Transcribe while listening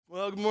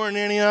Well, good morning,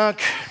 Antioch.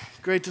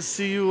 Great to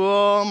see you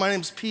all. My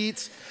name's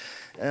Pete,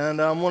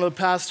 and I'm one of the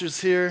pastors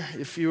here.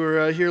 If you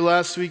were here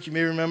last week, you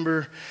may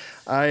remember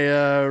I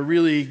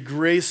really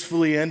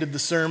gracefully ended the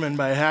sermon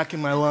by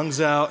hacking my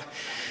lungs out.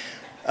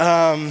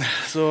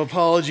 So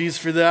apologies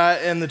for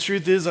that. And the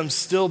truth is, I'm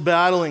still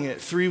battling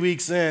it 3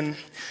 weeks in.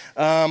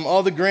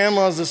 All the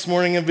grandmas this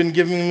morning have been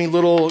giving me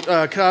little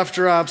cough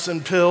drops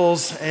and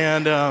pills,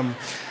 and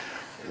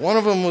one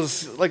of them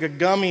was like a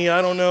gummy.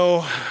 I don't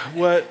know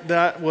what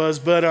that was,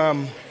 but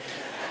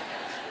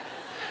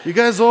you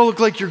guys all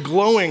look like you're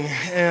glowing,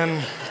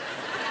 and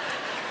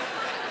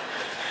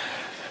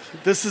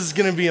this is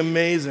going to be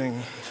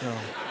amazing. So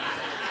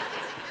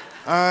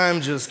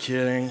I'm just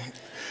kidding.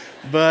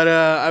 But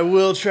I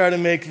will try to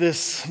make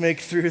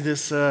through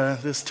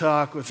this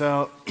talk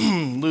without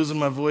losing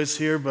my voice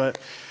here, but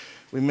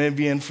we may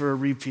be in for a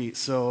repeat.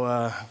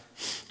 So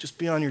just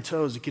be on your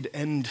toes. It could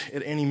end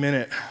at any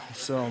minute.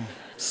 So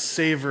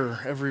savor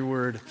every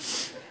word.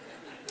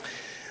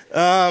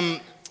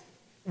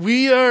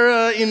 We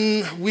are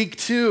in week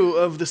 2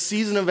 of the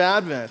season of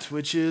Advent,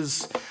 which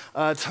is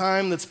a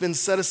time that's been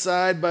set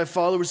aside by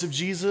followers of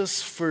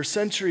Jesus for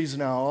centuries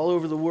now. All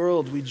over the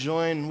world, we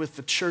join with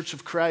the Church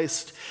of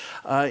Christ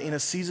in a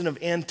season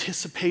of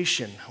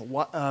anticipation,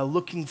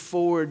 looking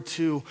forward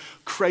to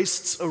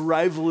Christ's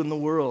arrival in the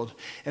world.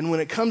 And when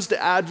it comes to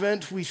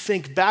Advent, we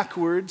think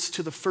backwards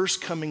to the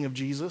first coming of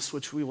Jesus,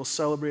 which we will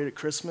celebrate at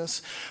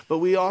Christmas, but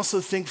we also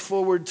think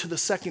forward to the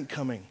second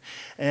coming.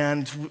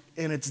 And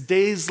it's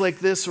days like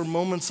this or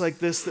moments like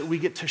this that we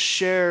get to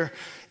share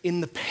in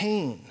the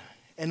pain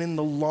and in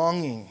the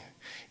longing,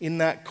 in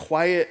that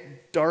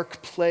quiet,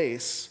 dark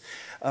place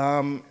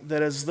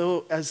that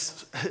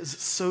is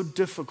so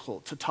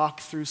difficult to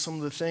talk through some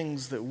of the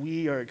things that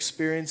we are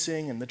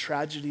experiencing and the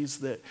tragedies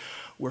that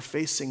we're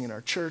facing in our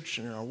church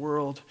and in our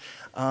world.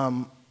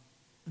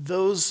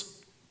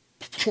 Those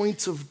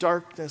points of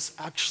darkness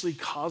actually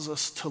cause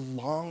us to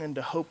long and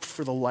to hope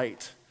for the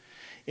light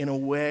in a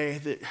way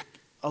that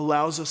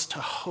allows us to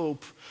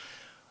hope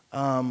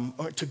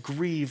or to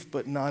grieve,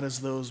 but not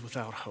as those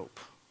without hope,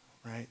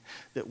 right?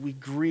 That we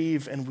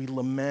grieve and we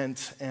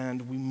lament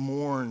and we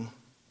mourn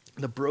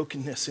the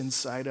brokenness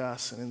inside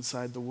us and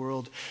inside the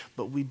world,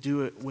 but we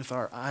do it with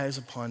our eyes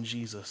upon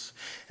Jesus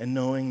and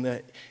knowing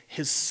that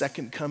his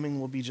second coming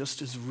will be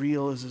just as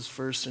real as his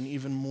first and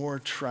even more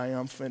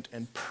triumphant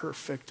and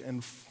perfect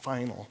and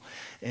final.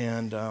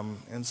 And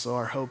so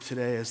our hope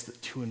today is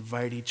to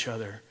invite each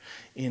other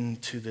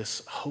into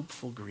this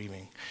hopeful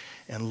grieving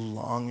and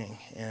longing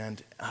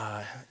and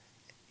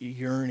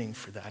yearning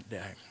for that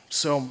day.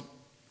 So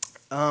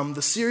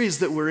the series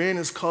that we're in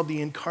is called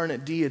The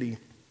Incarnate Deity.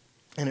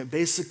 And it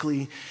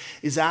basically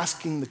is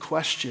asking the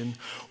question,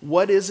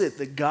 what is it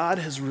that God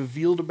has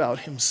revealed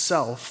about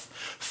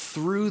himself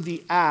through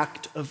the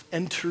act of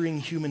entering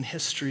human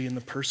history in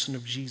the person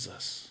of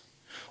Jesus?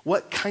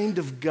 What kind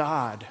of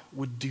God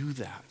would do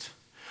that?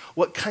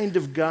 What kind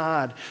of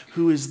God,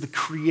 who is the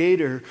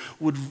creator,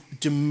 would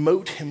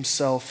demote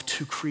himself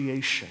to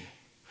creation?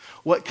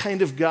 What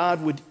kind of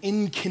God would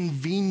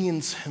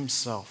inconvenience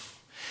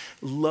himself,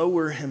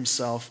 lower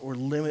himself, or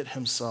limit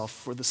himself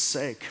for the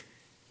sake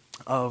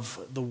of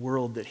the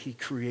world that he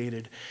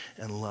created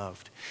and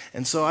loved?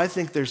 And so I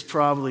think there's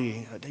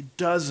probably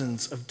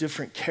dozens of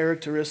different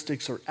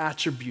characteristics or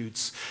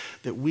attributes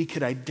that we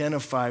could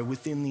identify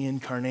within the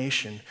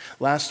incarnation.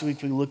 Last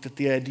week we looked at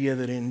the idea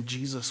that in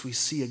Jesus we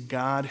see a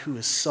God who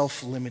is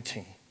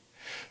self-limiting,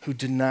 who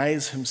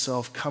denies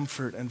himself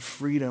comfort and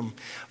freedom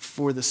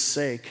for the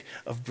sake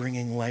of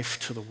bringing life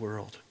to the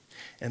world.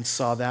 And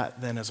saw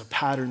that then as a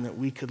pattern that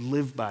we could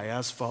live by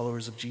as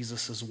followers of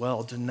Jesus as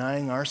well,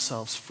 denying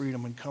ourselves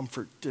freedom and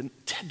comfort,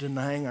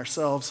 denying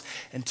ourselves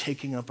and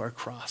taking up our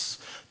cross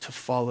to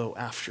follow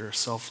after a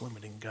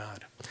self-limiting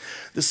God.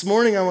 This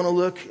morning I want to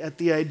look at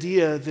the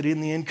idea that in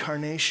the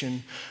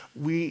incarnation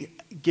we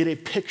get a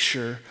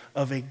picture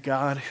of a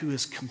God who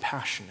is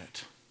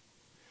compassionate.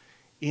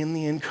 In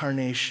the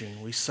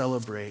incarnation we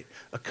celebrate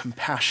a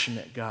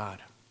compassionate God.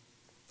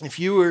 If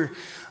you were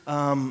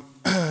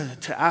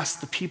to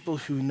ask the people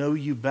who know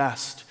you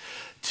best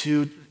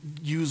to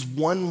use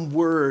one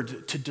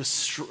word to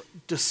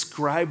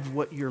describe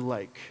what you're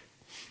like,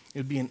 it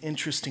would be an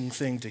interesting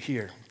thing to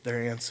hear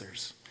their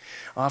answers.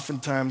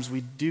 Oftentimes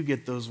we do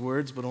get those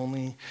words, but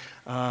only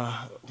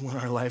when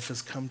our life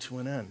has come to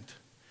an end.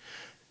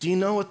 Do you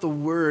know what the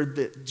word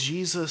that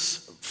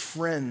Jesus'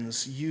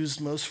 friends used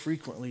most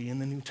frequently in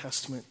the New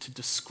Testament to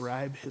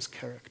describe his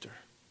character?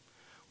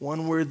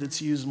 One word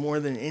that's used more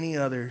than any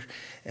other,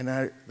 and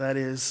that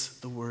is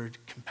the word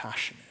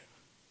compassionate.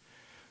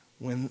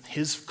 When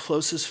his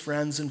closest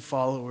friends and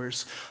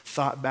followers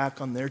thought back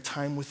on their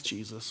time with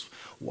Jesus,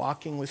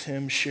 walking with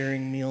him,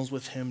 sharing meals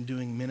with him,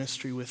 doing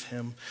ministry with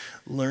him,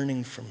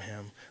 learning from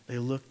him, they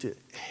looked at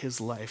his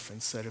life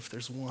and said, if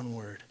there's one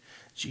word,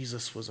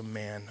 Jesus was a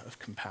man of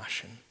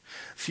compassion.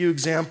 A few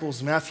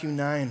examples, Matthew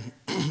 9,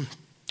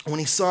 when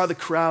he saw the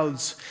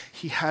crowds,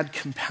 he had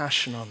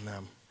compassion on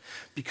them,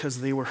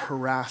 because they were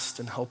harassed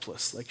and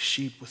helpless, like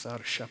sheep without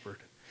a shepherd.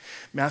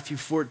 Matthew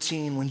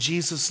 14, when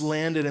Jesus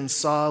landed and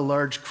saw a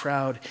large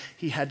crowd,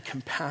 he had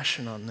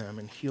compassion on them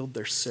and healed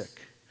their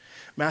sick.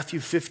 Matthew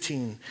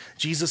 15,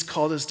 Jesus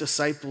called his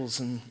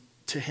disciples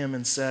to him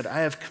and said, I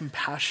have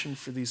compassion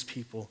for these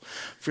people,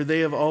 for they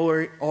have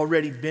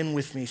already been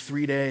with me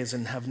 3 days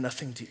and have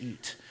nothing to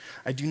eat.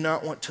 I do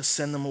not want to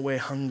send them away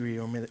hungry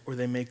or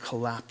they may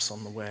collapse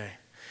on the way.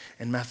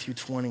 In Matthew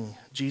 20,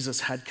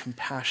 Jesus had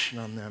compassion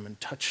on them and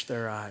touched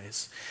their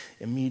eyes.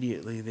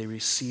 Immediately they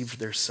received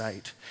their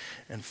sight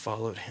and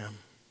followed him.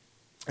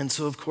 And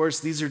so, of course,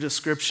 these are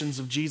descriptions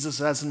of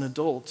Jesus as an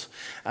adult,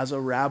 as a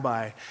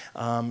rabbi,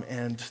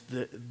 and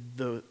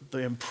the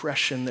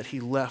impression that he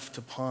left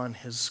upon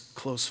his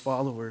close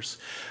followers.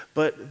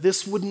 But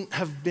this wouldn't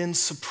have been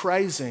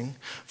surprising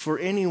for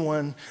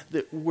anyone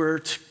that were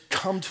to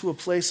come to a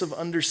place of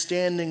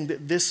understanding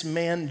that this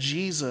man,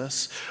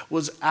 Jesus,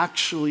 was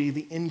actually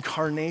the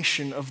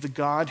incarnation of the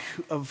God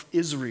of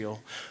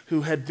Israel,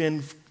 who had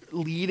been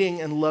leading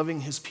and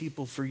loving his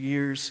people for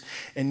years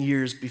and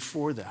years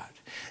before that.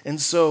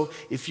 And so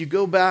if you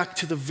go back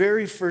to the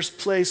very first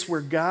place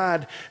where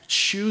God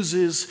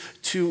chooses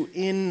to,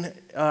 in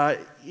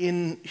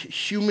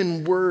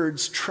human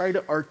words, try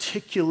to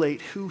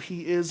articulate who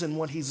he is and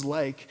what he's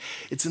like,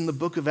 it's in the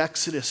book of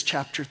Exodus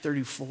chapter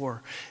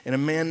 34. And a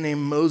man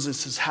named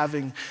Moses is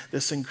having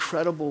this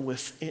incredible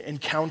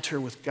encounter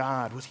with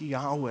God, with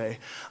Yahweh,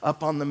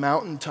 up on the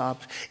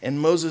mountaintop. And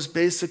Moses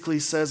basically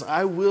says,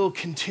 I will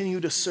continue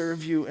to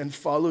serve you and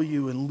follow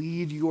you and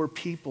lead your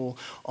people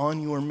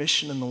on your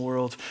mission in the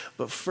world.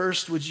 But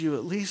first, would you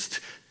at least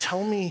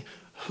tell me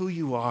who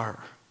you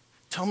are?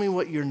 Tell me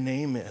what your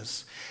name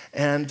is.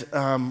 And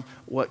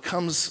what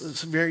comes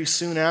very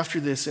soon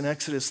after this in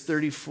Exodus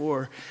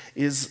 34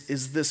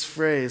 is this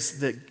phrase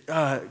that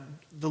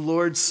the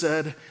Lord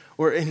said,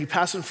 and he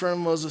passed in front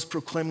of Moses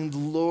proclaiming, the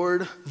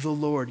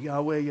Lord,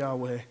 Yahweh,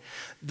 Yahweh,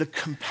 the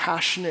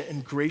compassionate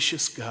and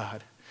gracious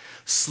God,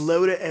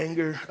 slow to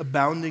anger,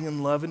 abounding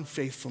in love and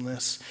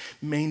faithfulness,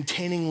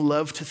 maintaining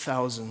love to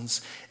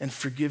thousands, and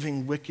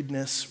forgiving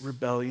wickedness,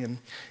 rebellion,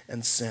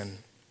 and sin.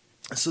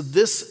 So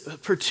this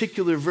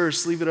particular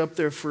verse, leave it up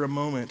there for a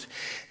moment,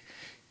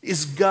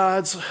 is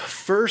God's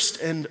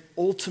first and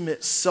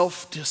ultimate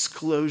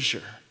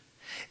self-disclosure.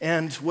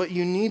 And what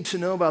you need to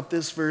know about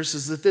this verse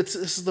is that this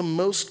is the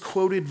most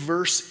quoted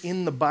verse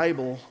in the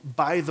Bible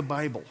by the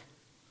Bible.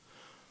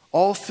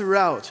 All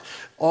throughout,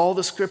 all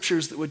the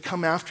scriptures that would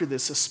come after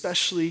this,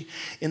 especially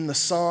in the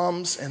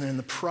Psalms and in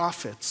the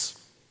prophets,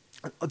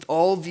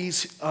 all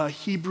these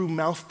Hebrew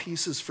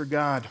mouthpieces for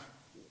God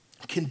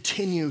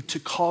continue to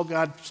call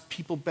God's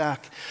people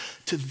back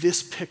to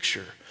this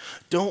picture.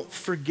 Don't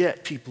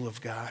forget, people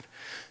of God,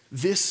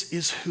 this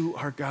is who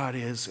our God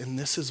is, and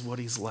this is what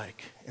he's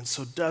like. And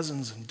so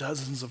dozens and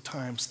dozens of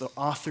times, the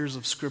authors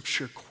of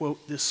Scripture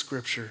quote this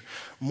Scripture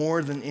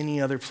more than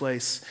any other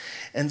place.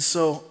 And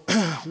so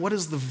what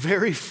is the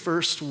very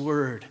first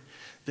word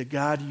that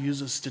God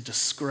uses to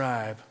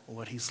describe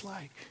what he's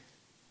like?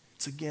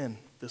 It's, again,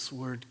 this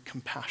word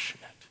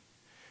compassionate.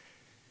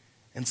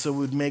 And so it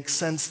would make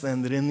sense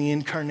then that in the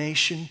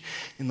incarnation,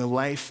 in the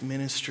life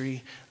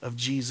ministry of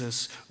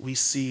Jesus, we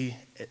see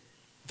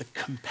the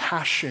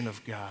compassion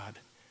of God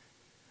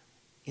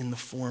in the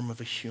form of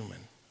a human.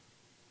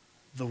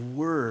 The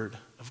Word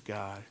of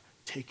God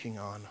taking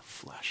on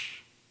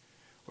flesh,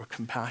 where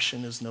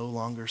compassion is no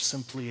longer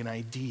simply an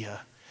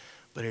idea,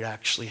 but it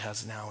actually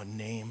has now a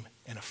name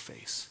and a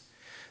face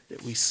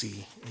that we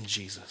see in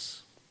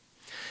Jesus.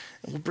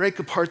 And we'll break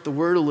apart the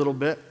word a little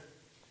bit.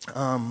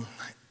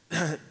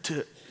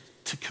 To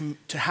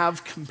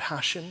have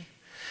compassion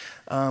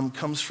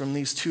comes from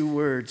these two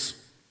words.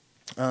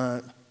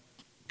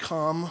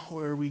 Com,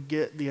 where we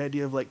get the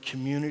idea of like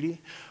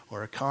community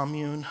or a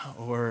commune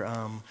or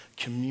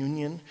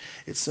communion.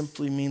 It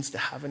simply means to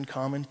have in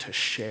common, to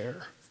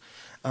share.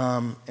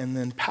 And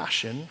then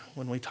passion,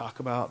 when we talk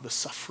about the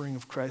suffering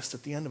of Christ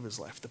at the end of his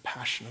life, the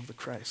passion of the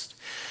Christ.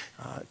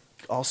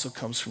 Also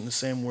comes from the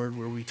same word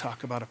where we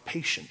talk about a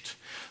patient.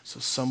 So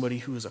somebody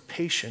who is a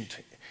patient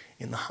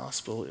in the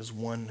hospital is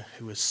one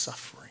who is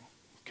suffering.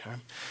 Okay?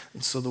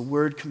 And so the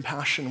word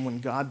compassion, when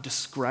God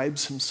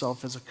describes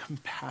himself as a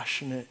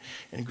compassionate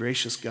and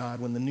gracious God,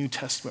 when the New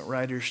Testament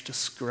writers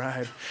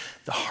describe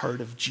the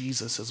heart of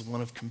Jesus as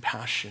one of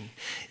compassion,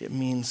 it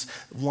means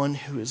one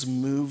who is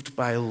moved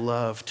by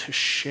love to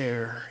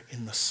share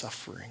in the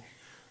suffering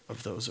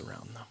of those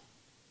around them.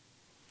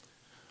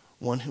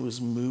 One who is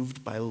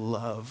moved by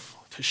love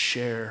to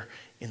share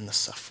in the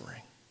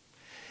suffering.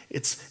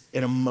 It's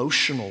an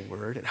emotional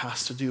word. It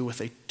has to do with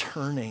a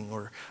turning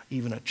or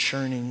even a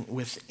churning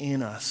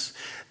within us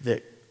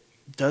that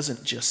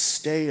doesn't just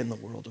stay in the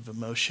world of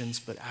emotions,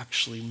 but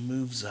actually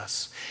moves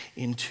us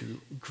into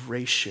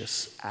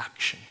gracious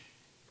action,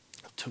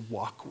 to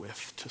walk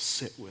with, to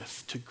sit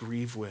with, to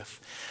grieve with,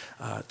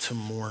 to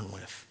mourn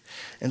with.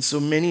 And so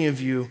many of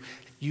you,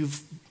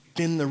 you've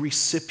been the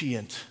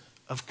recipient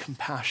of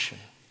compassion,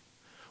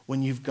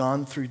 When you've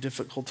gone through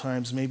difficult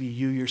times, maybe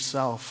you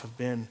yourself have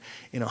been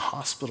in a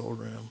hospital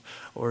room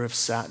or have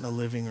sat in a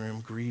living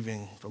room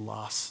grieving the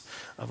loss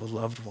of a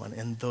loved one,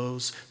 and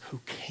those who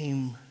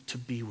came to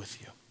be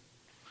with you,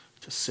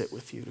 to sit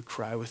with you, to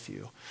cry with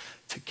you,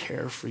 to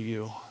care for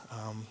you,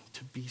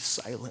 to be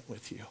silent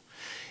with you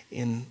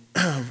in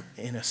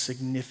a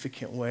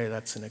significant way,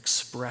 that's an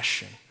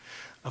expression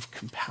of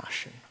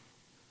compassion.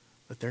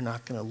 That they're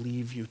not going to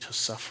leave you to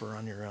suffer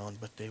on your own,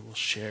 but they will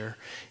share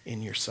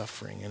in your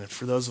suffering. And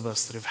for those of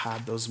us that have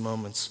had those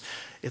moments,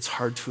 it's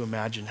hard to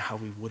imagine how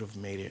we would have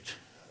made it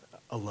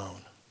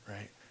alone,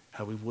 right?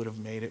 How we would have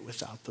made it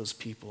without those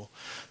people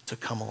to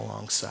come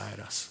alongside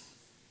us.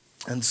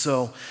 And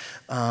so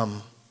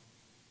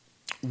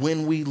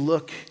when we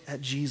look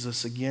at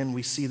Jesus, again,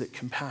 we see that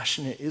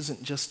compassion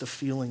isn't just a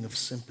feeling of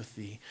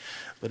sympathy,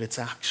 but it's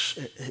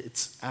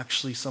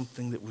actually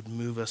something that would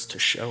move us to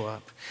show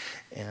up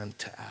and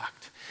to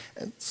act.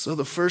 And so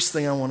the first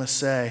thing I want to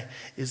say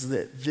is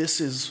that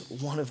this is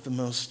one of the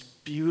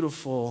most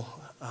beautiful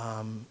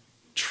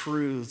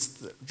truths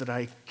that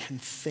I can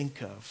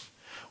think of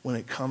when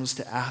it comes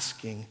to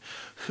asking,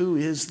 who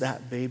is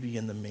that baby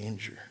in the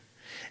manger?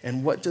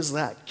 And what does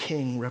that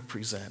king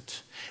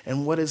represent?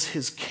 And what is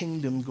his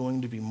kingdom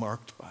going to be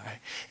marked by?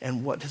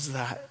 And what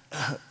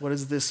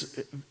does this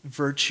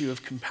virtue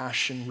of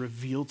compassion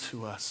reveal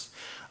to us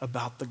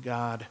about the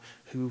God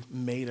who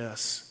made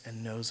us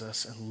and knows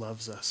us and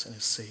loves us and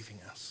is saving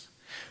us?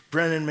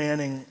 Brennan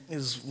Manning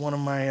is one of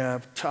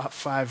my top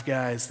 5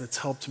 guys that's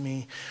helped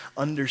me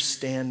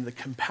understand the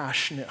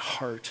compassionate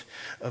heart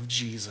of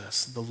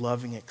Jesus, the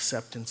loving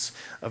acceptance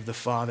of the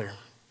Father.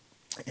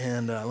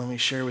 And let me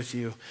share with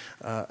you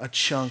a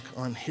chunk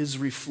on his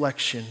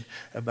reflection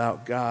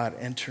about God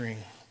entering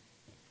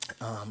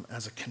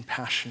as a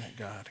compassionate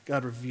God,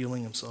 God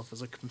revealing himself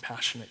as a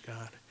compassionate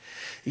God.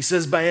 He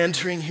says, by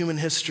entering human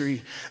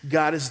history,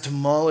 God has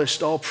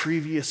demolished all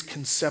previous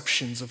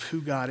conceptions of who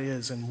God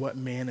is and what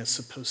man is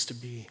supposed to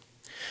be.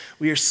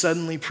 We are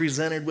suddenly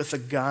presented with a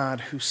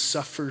God who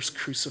suffers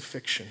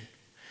crucifixion.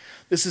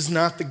 This is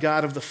not the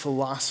God of the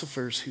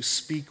philosophers who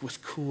speak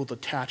with cool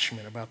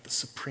detachment about the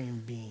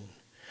supreme being.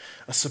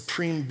 A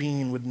supreme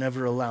being would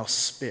never allow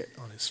spit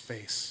on his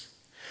face.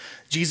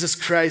 Jesus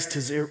Christ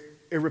has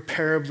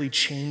irreparably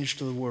changed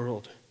the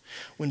world.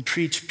 When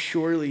preached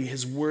purely,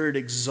 his word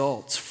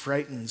exalts,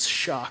 frightens,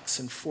 shocks,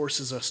 and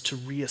forces us to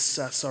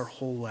reassess our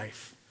whole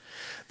life.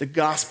 The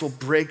gospel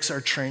breaks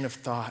our train of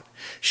thought,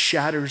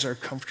 shatters our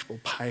comfortable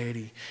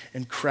piety,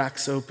 and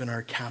cracks open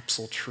our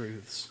capsule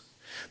truths.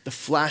 The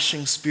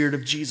flashing spirit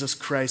of Jesus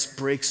Christ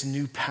breaks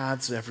new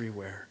paths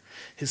everywhere.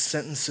 His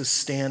sentences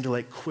stand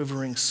like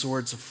quivering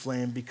swords of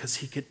flame because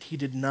he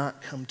did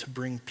not come to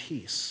bring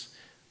peace,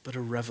 but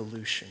a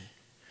revolution.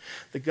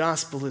 The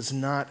gospel is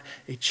not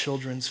a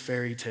children's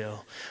fairy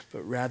tale,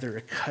 but rather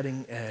a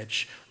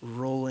cutting-edge,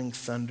 rolling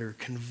thunder,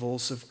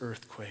 convulsive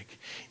earthquake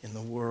in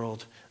the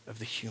world of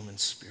the human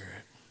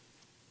spirit.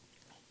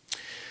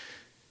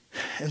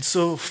 And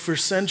so for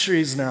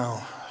centuries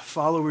now,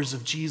 followers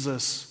of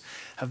Jesus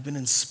have been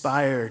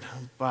inspired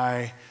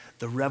by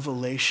the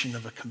revelation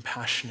of a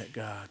compassionate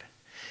God.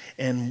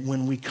 And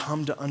when we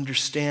come to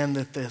understand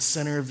that the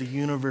center of the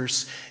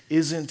universe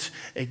isn't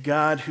a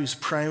God who's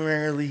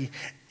primarily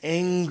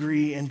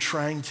angry and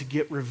trying to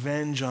get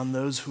revenge on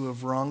those who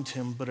have wronged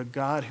him, but a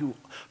God who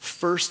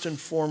first and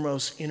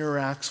foremost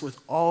interacts with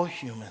all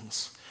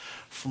humans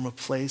from a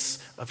place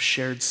of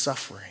shared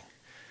suffering,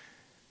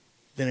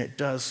 then it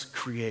does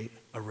create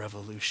a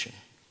revolution.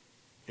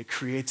 It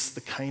creates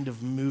the kind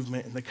of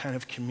movement and the kind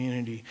of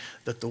community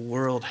that the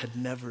world had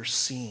never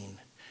seen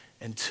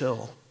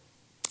until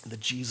the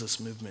Jesus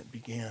movement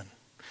began.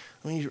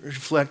 Let me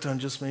reflect on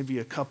just maybe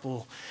a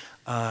couple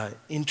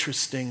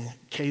interesting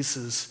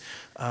cases,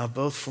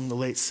 both from the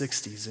late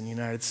 60s in the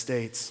United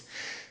States.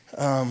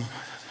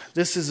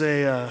 This is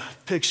a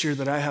picture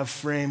that I have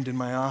framed in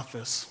my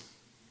office.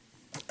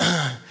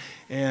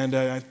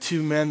 And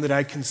 2 men that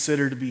I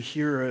consider to be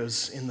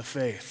heroes in the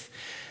faith.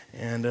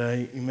 And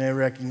you may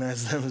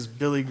recognize them as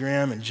Billy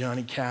Graham and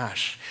Johnny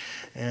Cash.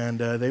 And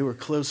they were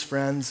close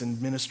friends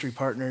and ministry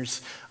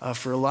partners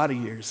for a lot of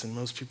years, and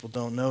most people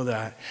don't know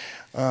that.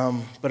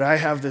 But I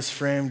have this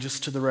frame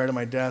just to the right of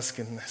my desk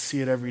and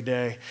see it every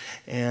day.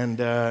 And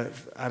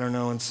I don't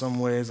know, in some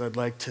ways I'd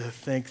like to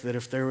think that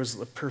if there was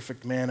the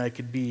perfect man I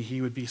could be,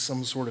 he would be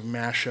some sort of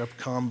mashup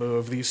combo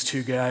of these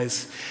 2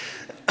 guys.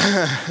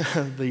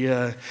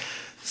 The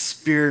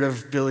spirit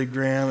of Billy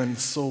Graham and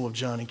soul of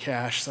Johnny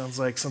Cash sounds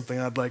like something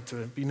I'd like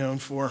to be known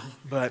for,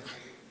 but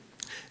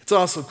it's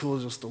also cool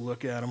just to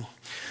look at them.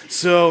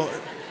 So,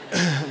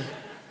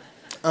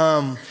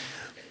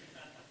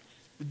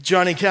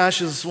 Johnny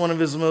Cash's one of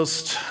his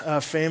most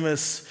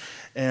famous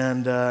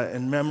and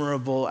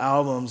memorable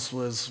albums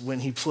was when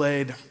he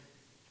played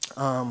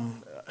a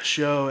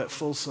show at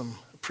Folsom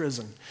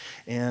Prison.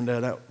 And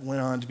that went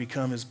on to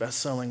become his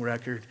best-selling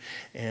record,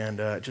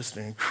 and just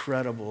an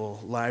incredible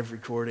live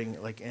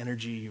recording, like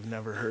energy you've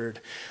never heard.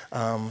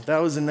 That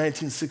was in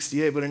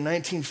 1968, but in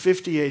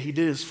 1958 he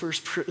did his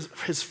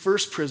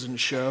first prison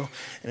show,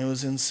 and it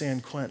was in San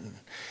Quentin.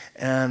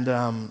 And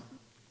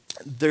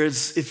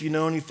if you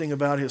know anything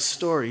about his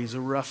story, he's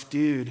a rough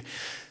dude,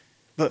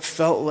 but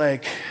felt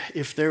like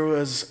if there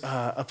was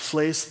a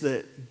place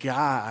that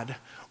God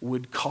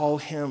would call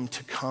him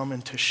to come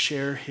and to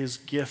share his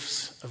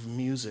gifts of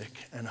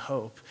music and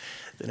hope,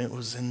 then it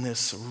was in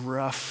this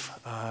rough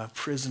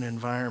prison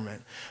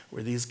environment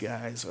where these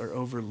guys are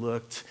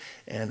overlooked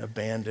and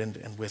abandoned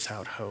and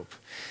without hope.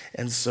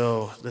 And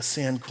so the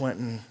San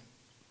Quentin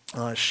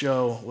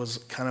show was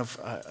kind of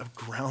a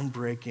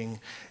groundbreaking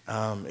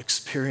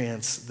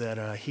experience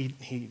that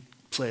he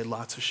played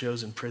lots of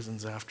shows in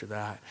prisons after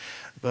that.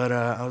 But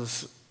I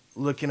was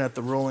looking at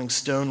the Rolling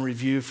Stone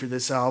review for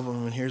this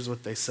album, and here's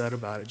what they said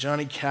about it.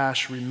 Johnny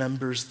Cash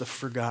remembers the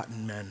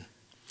forgotten men.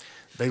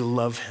 They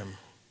love him.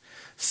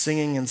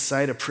 Singing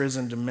inside a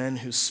prison to men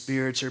whose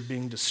spirits are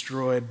being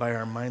destroyed by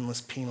our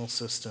mindless penal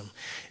system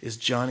is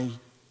Johnny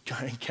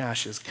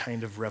Cash's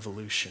kind of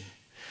revolution.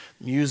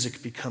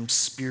 Music becomes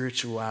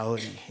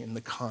spirituality in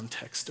the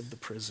context of the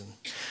prison.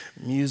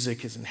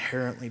 Music is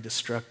inherently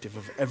destructive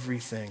of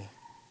everything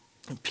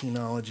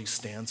penology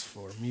stands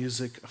for.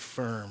 Music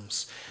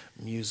affirms,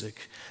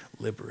 music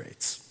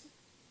liberates.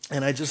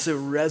 And it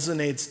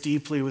resonates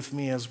deeply with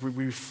me as we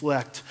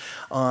reflect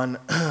on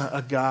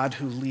a God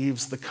who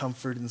leaves the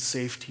comfort and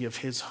safety of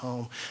his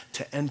home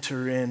to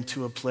enter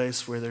into a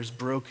place where there's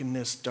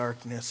brokenness,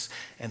 darkness,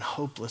 and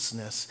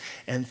hopelessness.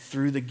 And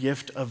through the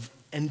gift of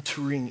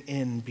entering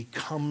in,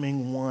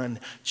 becoming one,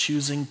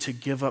 choosing to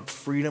give up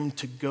freedom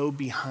to go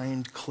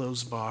behind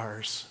closed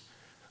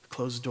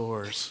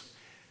doors,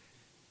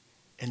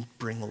 and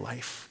bring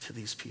life to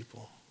these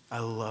people. I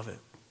love it.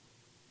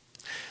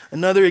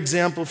 Another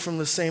example from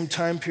the same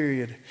time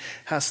period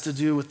has to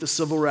do with the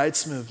civil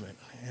rights movement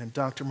and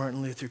Dr.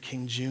 Martin Luther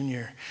King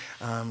Jr.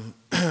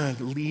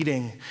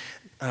 Leading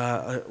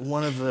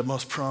one of the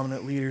most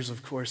prominent leaders,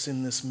 of course,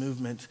 in this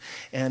movement.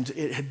 And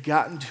it had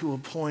gotten to a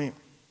point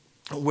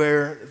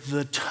where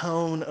the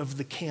tone of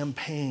the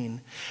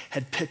campaign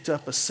had picked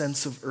up a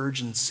sense of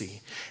urgency.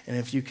 And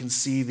if you can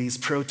see these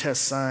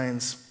protest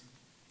signs,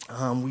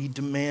 we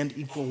demand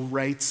equal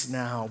rights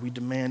now. We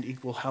demand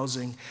equal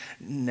housing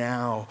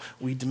now.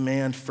 We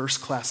demand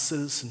first-class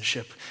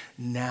citizenship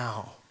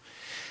now.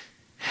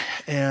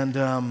 And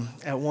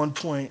at one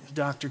point,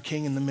 Dr.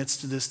 King, in the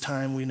midst of this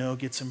time, we know,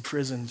 gets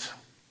imprisoned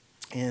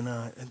in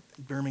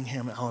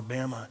Birmingham,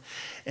 Alabama.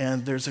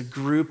 And there's a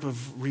group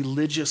of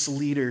religious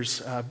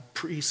leaders,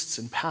 priests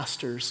and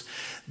pastors,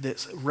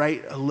 that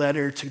write a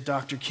letter to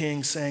Dr.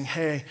 King saying,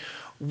 hey,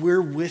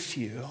 we're with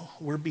you.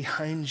 We're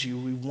behind you.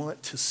 We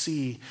want to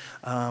see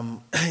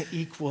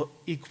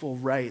equal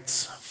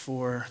rights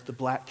for the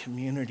black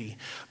community.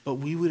 But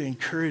we would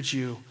encourage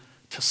you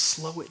to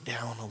slow it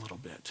down a little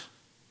bit,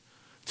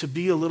 to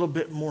be a little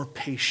bit more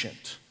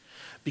patient,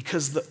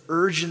 because the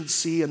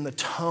urgency and the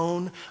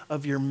tone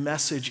of your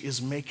message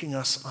is making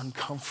us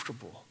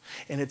uncomfortable,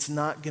 and it's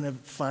not going to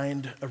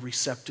find a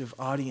receptive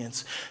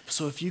audience.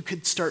 So if you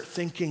could start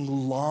thinking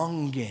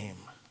long game,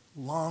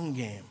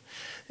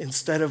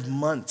 instead of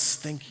months,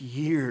 think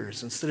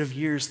years. Instead of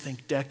years,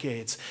 think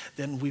decades.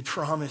 Then we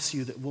promise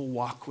you that we'll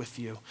walk with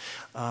you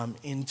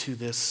into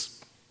this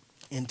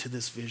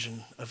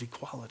vision of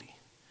equality.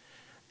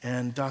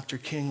 And Dr.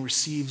 King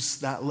receives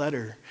that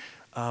letter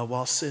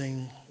while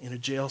sitting in a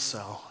jail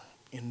cell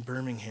in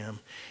Birmingham,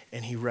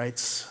 and he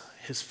writes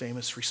his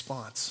famous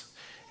response.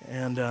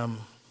 And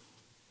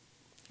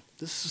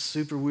this is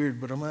super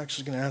weird, but I'm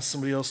actually going to ask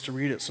somebody else to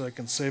read it so I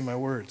can say my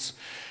words.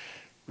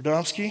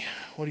 Radomski,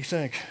 what do you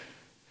think?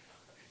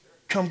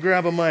 Come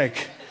grab a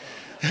mic.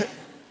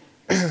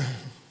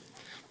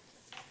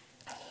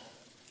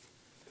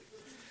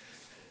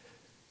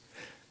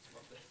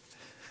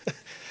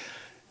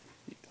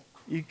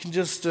 You can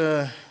just,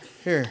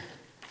 here's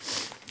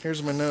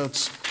my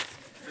notes.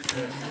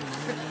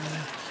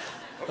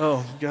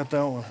 Oh, got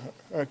that one.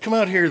 All right, come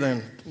out here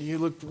then. You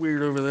look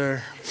weird over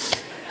there.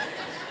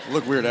 You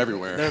look weird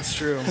everywhere. That's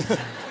true.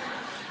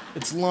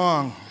 It's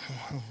long.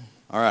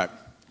 All right.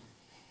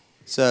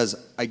 It says,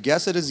 I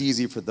guess it is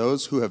easy for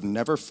those who have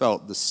never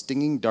felt the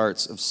stinging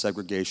darts of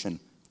segregation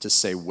to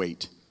say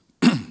wait.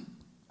 I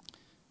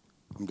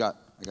got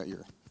your.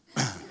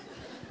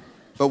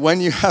 But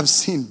when you have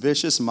seen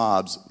vicious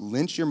mobs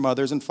lynch your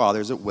mothers and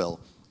fathers at will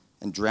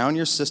and drown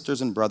your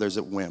sisters and brothers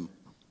at whim,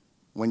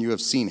 when you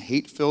have seen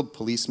hate-filled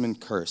policemen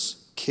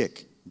curse,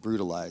 kick,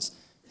 brutalize,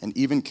 and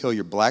even kill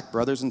your black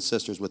brothers and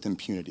sisters with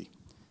impunity,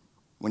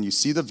 when you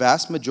see the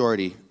vast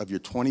majority of your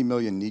 20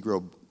 million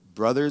Negro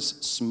brothers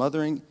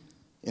smothering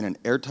in an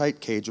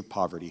airtight cage of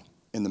poverty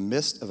in the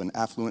midst of an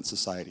affluent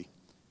society,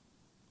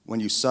 when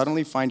you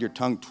suddenly find your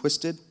tongue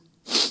twisted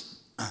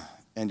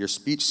and your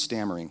speech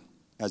stammering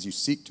as you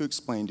seek to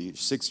explain to your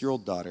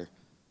 6-year-old daughter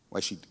why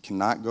she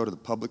cannot go to the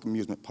public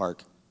amusement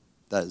park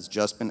that has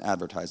just been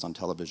advertised on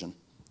television,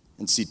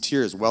 and see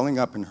tears welling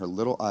up in her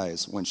little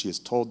eyes when she is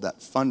told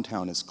that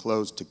Funtown is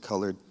closed to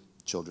colored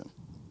children,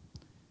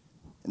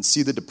 and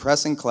see the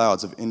depressing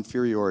clouds of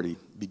inferiority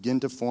begin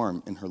to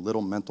form in her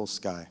little mental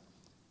sky,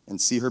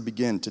 and see her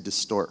begin to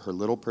distort her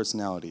little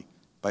personality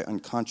by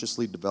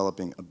unconsciously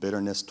developing a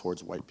bitterness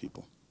towards white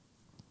people.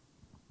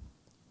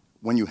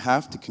 When you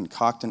have to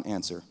concoct an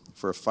answer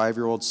for a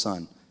 5-year-old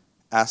son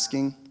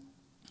asking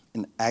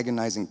in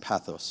agonizing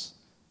pathos,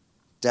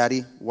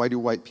 "Daddy, why do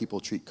white people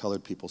treat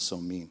colored people so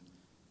mean?"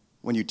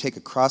 When you take a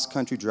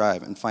cross-country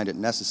drive and find it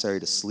necessary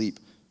to sleep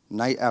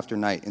night after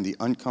night in the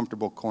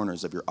uncomfortable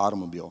corners of your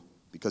automobile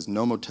because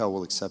no motel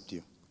will accept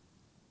you.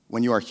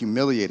 When you are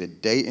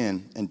humiliated day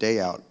in and day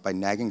out by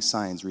nagging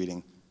signs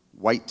reading,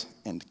 "white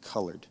and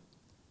colored."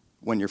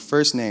 When your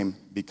first name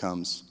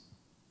becomes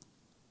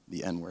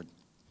the N-word,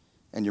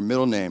 and your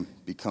middle name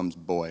becomes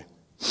boy,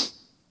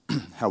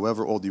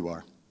 however old you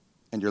are,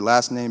 and your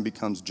last name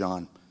becomes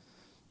John,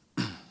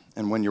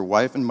 and when your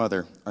wife and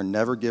mother are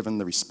never given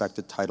the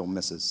respected title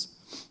Mrs.,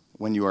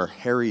 when you are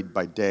harried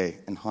by day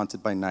and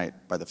haunted by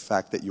night by the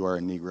fact that you are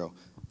a Negro,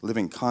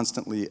 living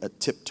constantly a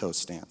tiptoe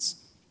stance,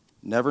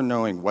 never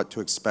knowing what to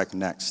expect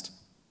next,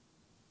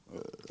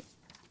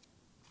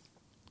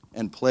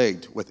 and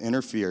plagued with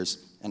inner fears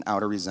and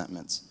outer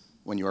resentments,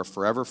 when you are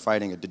forever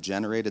fighting a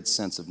degenerated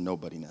sense of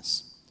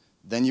nobodiness,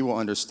 then you will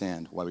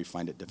understand why we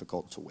find it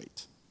difficult to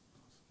wait.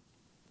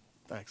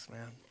 Thanks,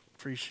 man.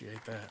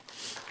 Appreciate that.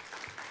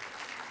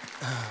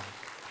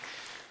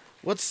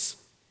 What's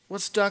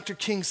Dr.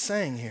 King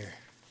saying here?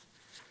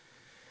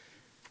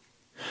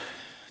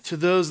 To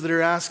those that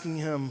are asking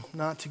him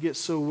not to get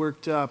so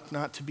worked up,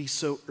 not to be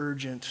so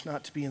urgent,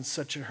 not to be in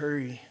such a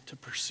hurry to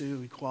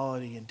pursue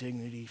equality and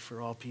dignity for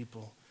all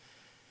people,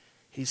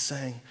 he's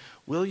saying,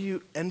 will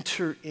you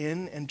enter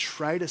in and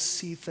try to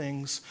see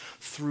things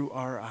through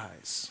our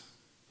eyes?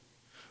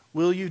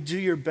 Will you do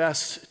your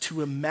best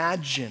to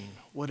imagine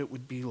what it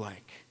would be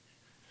like?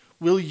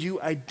 Will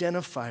you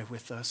identify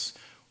with us?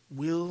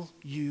 Will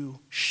you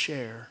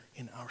share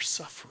in our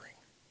suffering?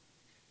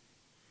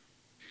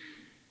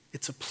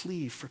 It's a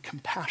plea for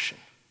compassion.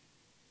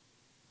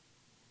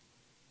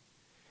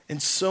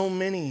 And so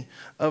many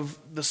of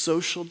the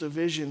social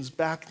divisions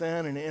back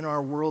then and in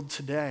our world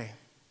today,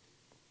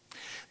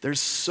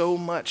 there's so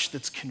much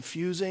that's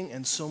confusing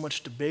and so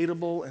much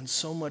debatable and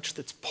so much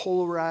that's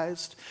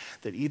polarized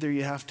that either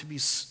you have to be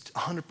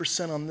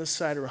 100% on this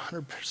side or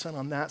 100%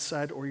 on that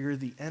side, or you're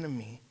the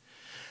enemy.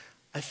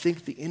 I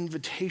think the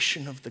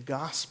invitation of the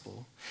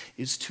gospel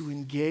is to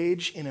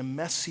engage in a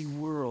messy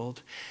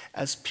world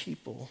as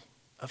people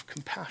of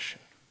compassion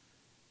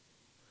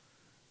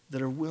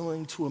that are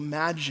willing to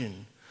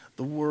imagine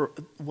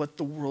what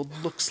the world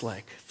looks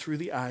like through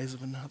the eyes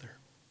of another,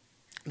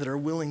 that are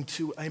willing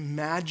to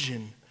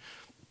imagine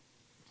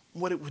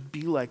what it would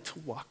be like to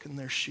walk in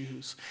their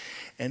shoes,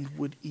 and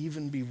would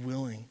even be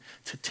willing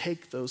to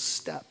take those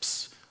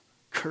steps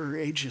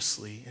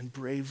courageously and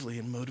bravely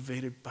and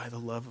motivated by the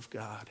love of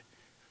God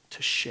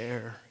to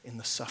share in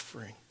the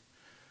suffering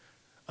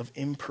of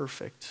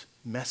imperfect,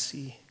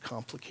 messy,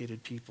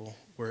 complicated people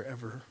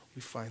wherever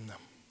we find them.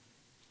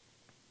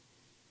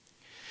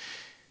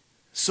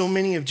 So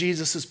many of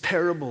Jesus'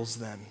 parables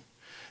then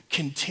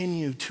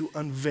continue to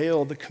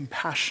unveil the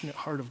compassionate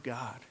heart of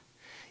God.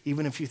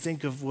 Even if you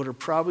think of what are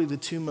probably the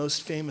two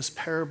most famous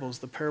parables,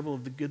 the parable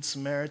of the Good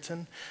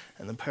Samaritan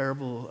and the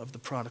parable of the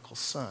prodigal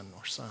son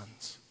or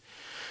sons.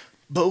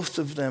 Both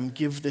of them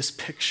give this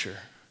picture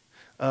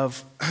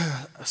of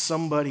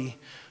somebody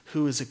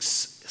who is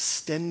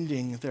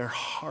extending their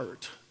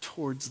heart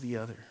towards the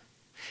other.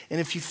 And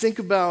if you think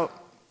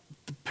about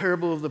the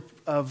parable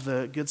of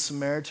the Good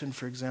Samaritan,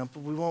 for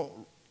example, we won't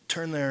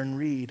turn there and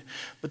read,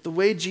 but the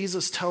way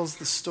Jesus tells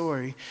the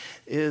story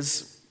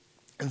is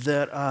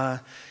that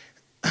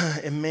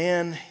a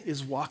man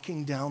is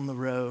walking down the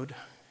road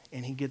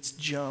and he gets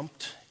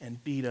jumped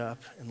and beat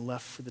up and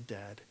left for the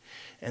dead.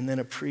 And then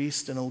a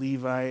priest and a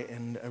Levite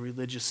and a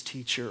religious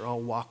teacher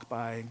all walk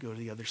by and go to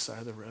the other side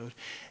of the road.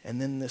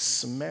 And then this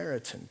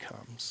Samaritan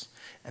comes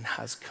and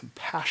has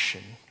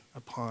compassion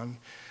upon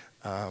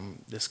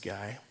this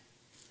guy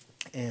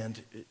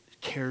and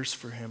cares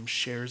for him,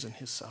 shares in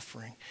his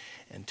suffering,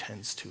 and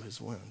tends to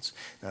his wounds.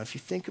 Now, if you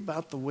think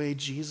about the way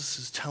Jesus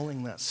is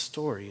telling that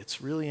story,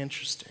 it's really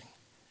interesting.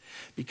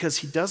 Because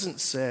he doesn't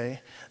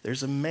say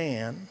there's a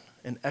man,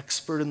 an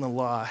expert in the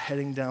law,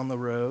 heading down the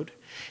road,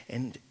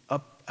 and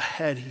up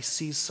ahead he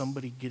sees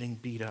somebody getting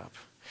beat up.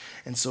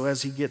 And so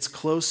as he gets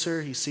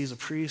closer, he sees a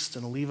priest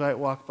and a Levite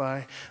walk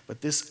by,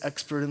 but this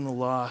expert in the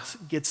law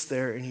gets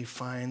there and he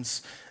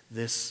finds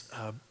this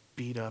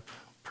beat up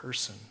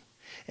person.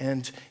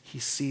 And he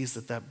sees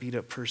that beat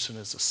up person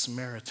is a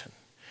Samaritan.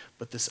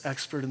 But this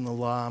expert in the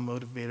law,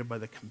 motivated by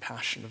the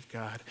compassion of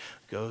God,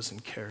 goes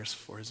and cares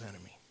for his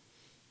enemy.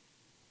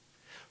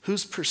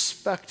 Whose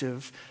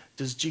perspective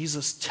does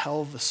Jesus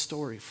tell the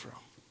story from?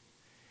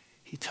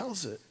 He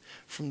tells it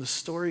from the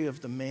story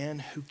of the man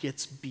who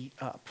gets beat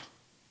up,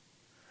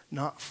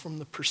 not from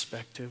the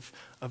perspective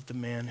of the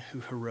man who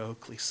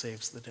heroically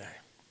saves the day.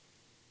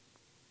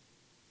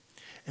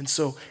 And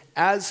so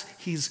as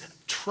he's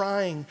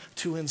trying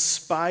to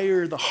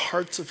inspire the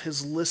hearts of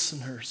his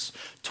listeners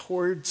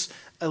towards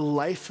a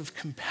life of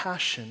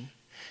compassion,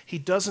 he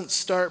doesn't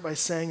start by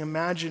saying,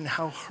 imagine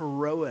how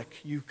heroic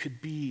you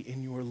could be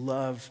in your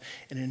love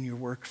and in your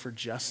work for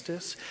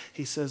justice.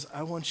 He says,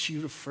 I want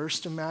you to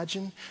first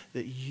imagine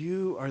that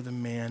you are the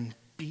man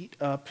beat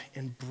up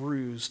and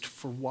bruised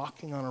for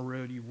walking on a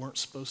road you weren't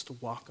supposed to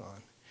walk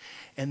on.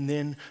 And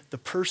then the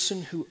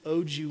person who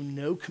owed you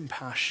no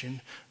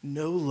compassion,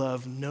 no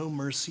love, no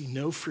mercy,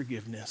 no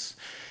forgiveness,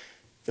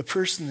 the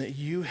person that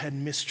you had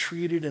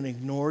mistreated and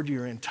ignored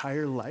your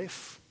entire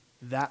life,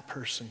 that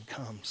person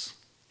comes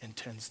and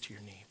tends to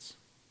your needs.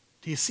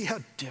 Do you see how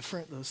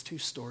different those two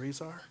stories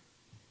are?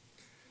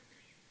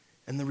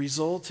 And the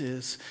result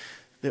is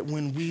that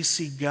when we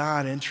see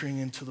God entering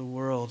into the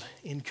world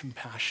in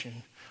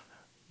compassion,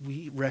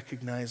 we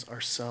recognize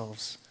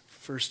ourselves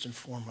first and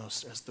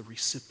foremost as the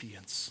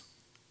recipients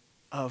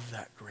of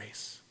that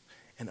grace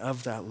and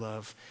of that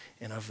love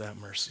and of that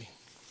mercy.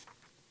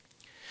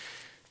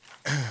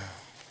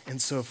 And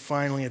so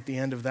finally, at the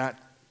end of that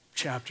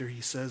chapter,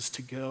 he says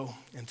to go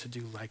and to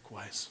do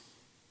likewise.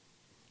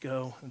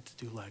 Go and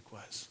to do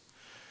likewise.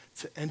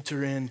 To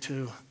enter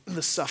into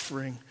the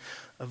suffering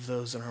of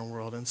those in our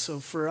world. And so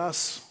for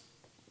us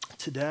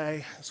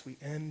today, as we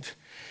end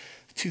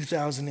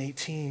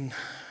 2018,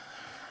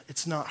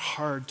 it's not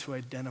hard to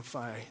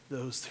identify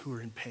those who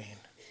are in pain,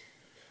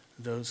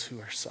 those who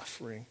are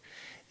suffering,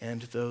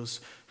 and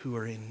those who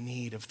are in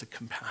need of the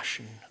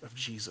compassion of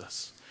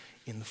Jesus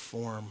in the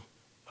form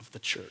of the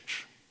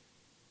church.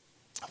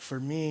 For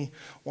me,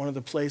 one of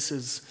the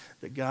places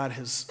that God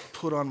has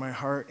put on my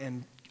heart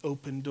and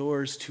opened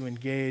doors to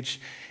engage,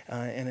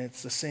 and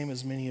it's the same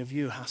as many of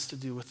you, has to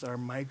do with our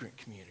migrant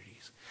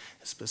communities,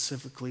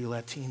 specifically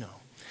Latino.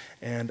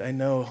 And I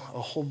know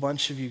a whole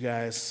bunch of you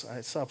guys,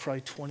 I saw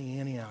probably 20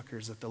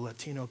 Antiochers at the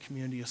Latino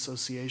Community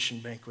Association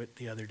banquet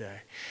the other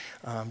day.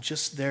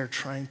 Just there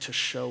trying to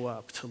show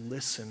up, to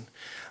listen,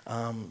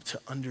 to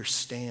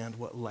understand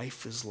what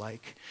life is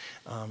like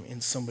in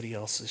somebody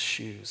else's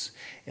shoes.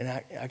 And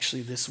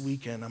actually this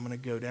weekend, I'm going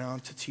to go down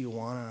to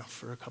Tijuana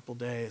for a couple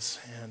days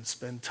and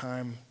spend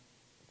time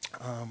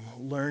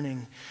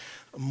learning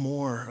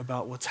more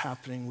about what's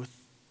happening with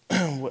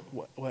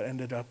what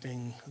ended up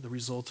being the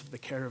result of the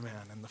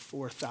caravan and the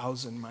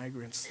 4,000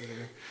 migrants that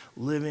are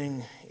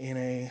living in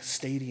a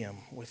stadium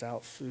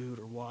without food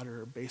or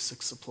water or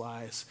basic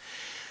supplies.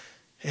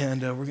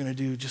 And we're going to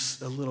do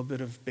just a little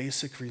bit of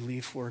basic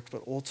relief work,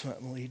 but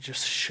ultimately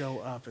just show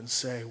up and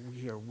say,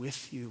 we are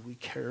with you, we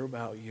care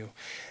about you.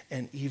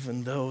 And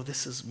even though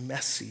this is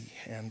messy,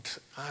 and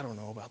I don't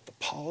know about the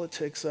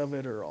politics of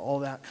it or all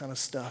that kind of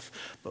stuff,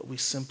 but we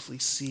simply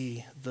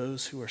see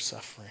those who are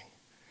suffering.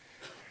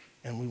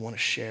 And we want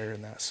to share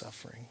in that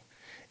suffering.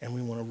 And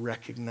we want to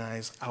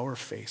recognize our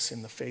face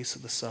in the face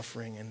of the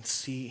suffering and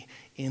see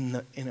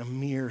in a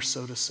mirror,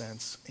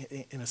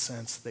 in a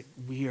sense, that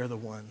we are the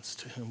ones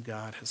to whom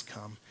God has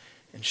come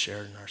and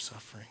shared in our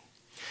suffering.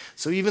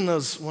 So even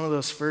one of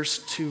those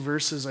first two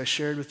verses I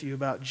shared with you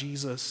about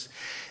Jesus,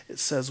 it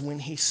says, when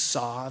he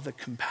saw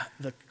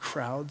the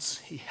crowds,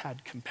 he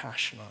had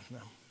compassion on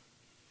them.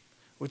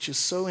 Which is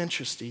so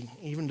interesting,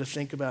 even to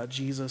think about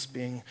Jesus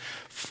being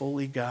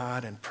fully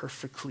God and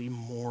perfectly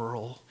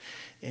moral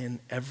in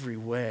every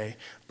way.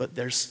 But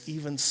there's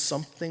even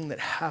something that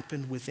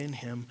happened within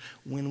him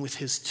when with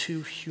his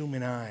two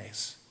human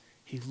eyes,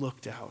 he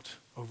looked out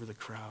over the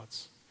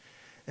crowds.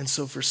 And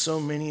so for so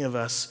many of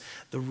us,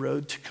 the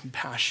road to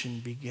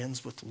compassion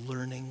begins with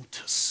learning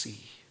to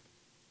see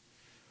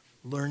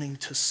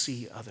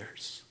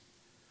others.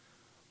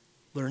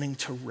 Learning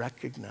to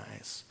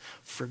recognize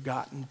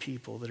forgotten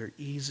people that are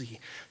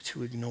easy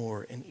to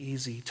ignore and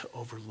easy to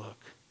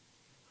overlook.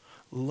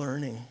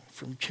 Learning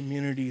from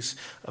communities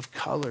of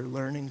color,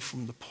 learning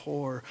from the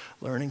poor,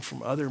 learning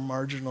from other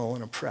marginal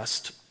and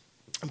oppressed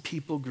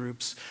people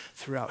groups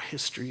throughout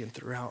history and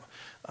throughout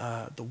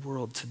the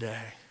world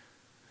today.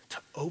 To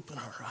open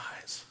our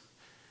eyes.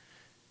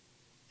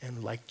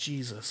 And like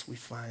Jesus, we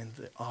find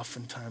that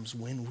oftentimes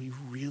when we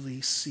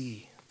really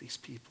see these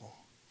people,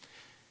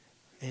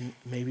 and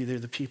maybe they're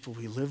the people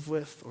we live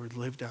with or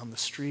live down the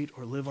street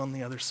or live on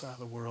the other side of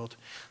the world,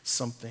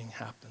 something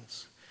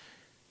happens.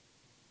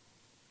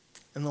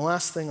 And the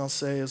last thing I'll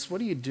say is, what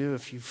do you do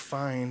if you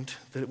find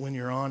that when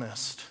you're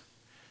honest,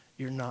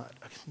 you're not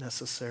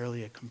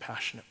necessarily a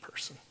compassionate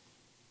person?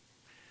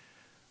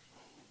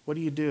 What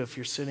do you do if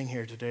you're sitting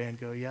here today and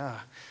go,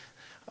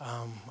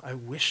 I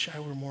wish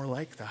I were more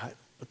like that,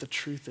 but the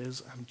truth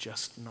is I'm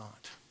just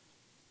not.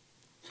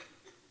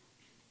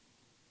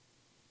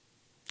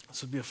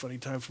 This would be a funny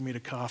time for me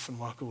to cough and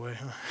walk away,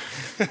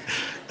 huh?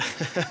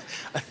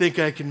 I think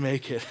I can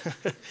make it.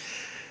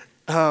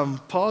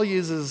 Paul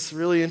uses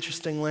really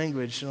interesting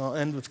language, and I'll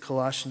end with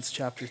Colossians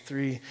chapter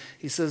 3.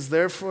 He says,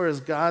 therefore, as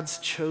God's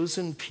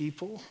chosen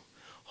people,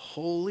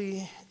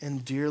 holy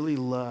and dearly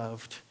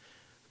loved,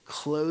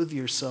 clothe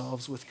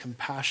yourselves with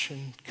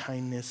compassion,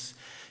 kindness,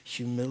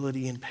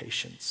 humility, and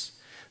patience.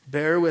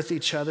 Bear with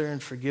each other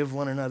and forgive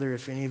one another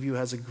if any of you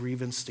has a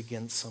grievance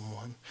against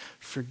someone.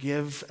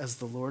 Forgive as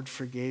the Lord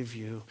forgave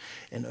you.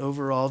 And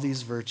over all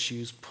these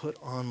virtues, put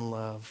on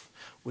love,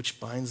 which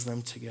binds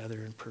them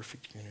together in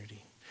perfect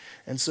unity.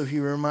 And so he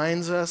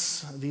reminds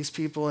us, these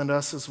people and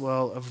us as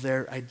well, of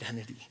their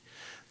identity.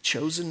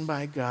 Chosen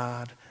by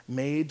God,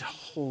 made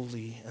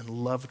holy, and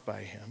loved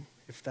by him.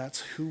 If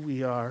that's who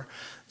we are,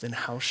 then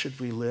how should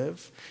we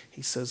live?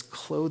 He says,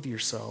 clothe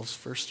yourselves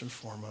first and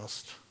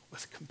foremost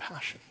with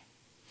compassion.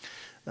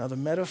 Now, the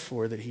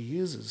metaphor that he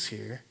uses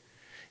here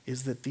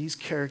is that these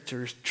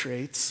character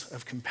traits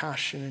of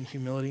compassion and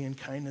humility and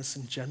kindness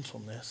and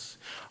gentleness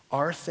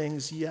are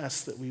things,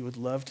 yes, that we would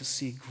love to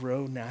see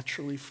grow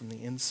naturally from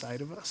the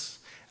inside of us,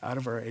 out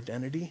of our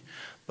identity,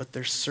 but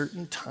there's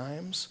certain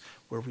times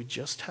where we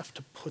just have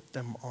to put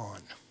them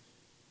on.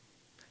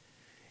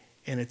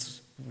 And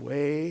it's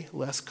way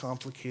less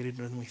complicated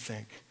than we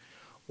think.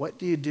 What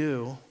do you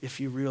do if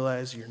you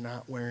realize you're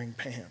not wearing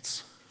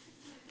pants?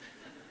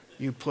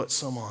 You put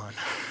some on,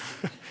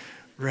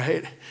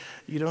 right?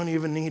 You don't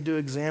even need to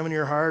examine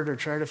your heart or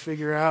try to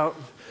figure out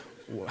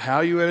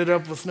how you ended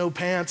up with no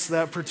pants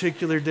that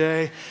particular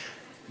day.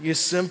 You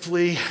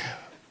simply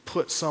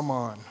put some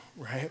on,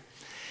 right?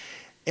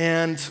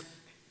 And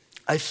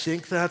I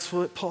think that's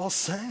what Paul's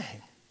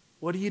saying.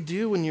 What do you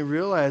do when you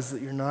realize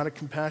that you're not a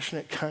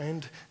compassionate,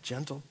 kind,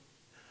 gentle?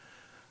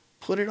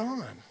 Put it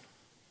on.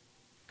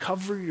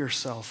 Cover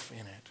yourself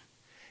in it.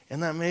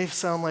 And that may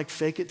sound like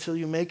fake it till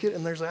you make it,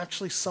 and there's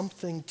actually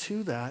something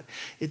to that.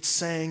 It's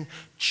saying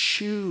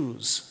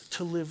choose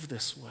to live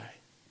this way.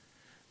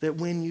 That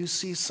when you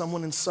see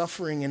someone in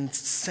suffering and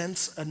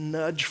sense a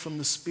nudge from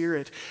the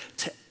Spirit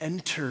to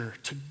enter,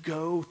 to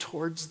go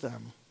towards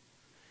them,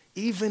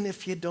 even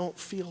if you don't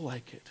feel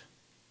like it,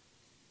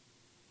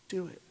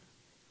 do it.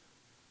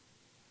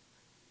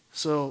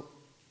 So,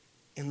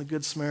 in the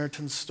Good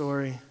Samaritan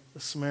story, the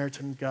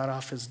Samaritan got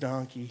off his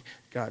donkey,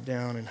 got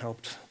down, and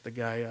helped the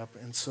guy up.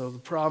 And so the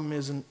problem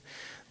isn't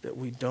that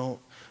we don't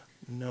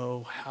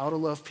know how to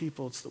love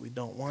people, it's that we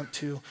don't want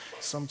to.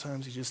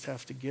 Sometimes you just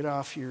have to get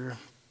off your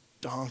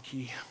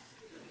donkey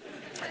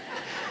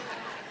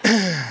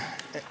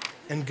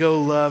and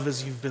go love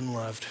as you've been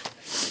loved.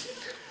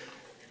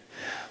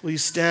 Will you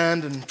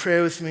stand and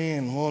pray with me,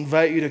 and we'll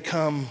invite you to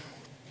come.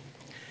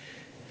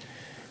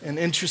 And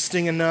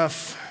interesting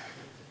enough,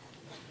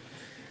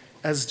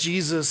 as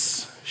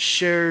Jesus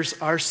shares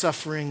our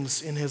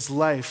sufferings in his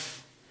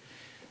life,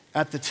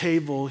 at the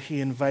table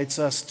he invites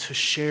us to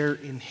share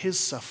in his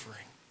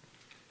suffering,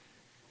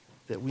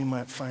 that we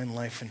might find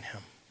life in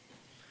him.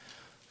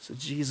 So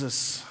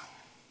Jesus,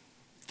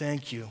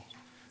 thank you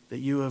that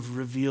you have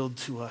revealed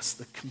to us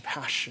the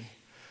compassion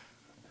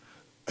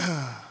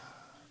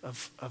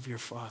of your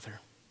Father,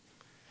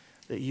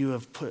 that you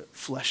have put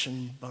flesh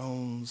and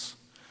bones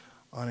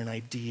on an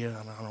idea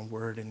and on a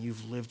word, and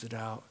you've lived it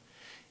out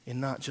in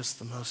not just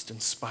the most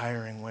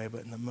inspiring way,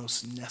 but in the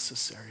most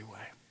necessary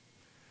way,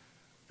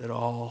 that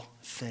all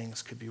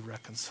things could be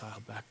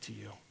reconciled back to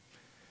you.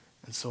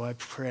 And so I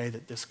pray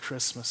that this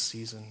Christmas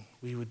season,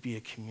 we would be a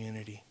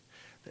community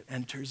that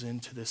enters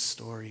into this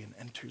story and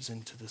enters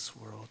into this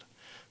world,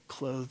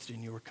 clothed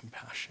in your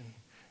compassion,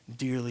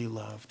 dearly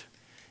loved,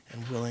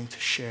 and willing to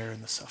share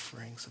in the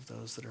sufferings of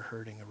those that are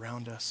hurting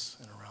around us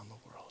and around the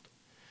world.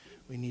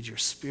 We need your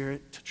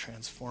Spirit to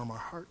transform our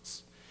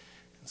hearts.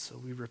 And so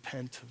we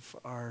repent of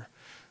our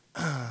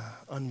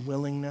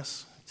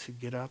unwillingness to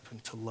get up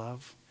and to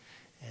love.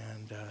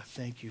 And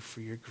thank you for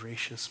your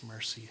gracious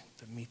mercy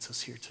that meets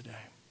us here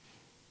today.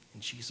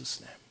 In Jesus'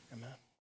 name, amen.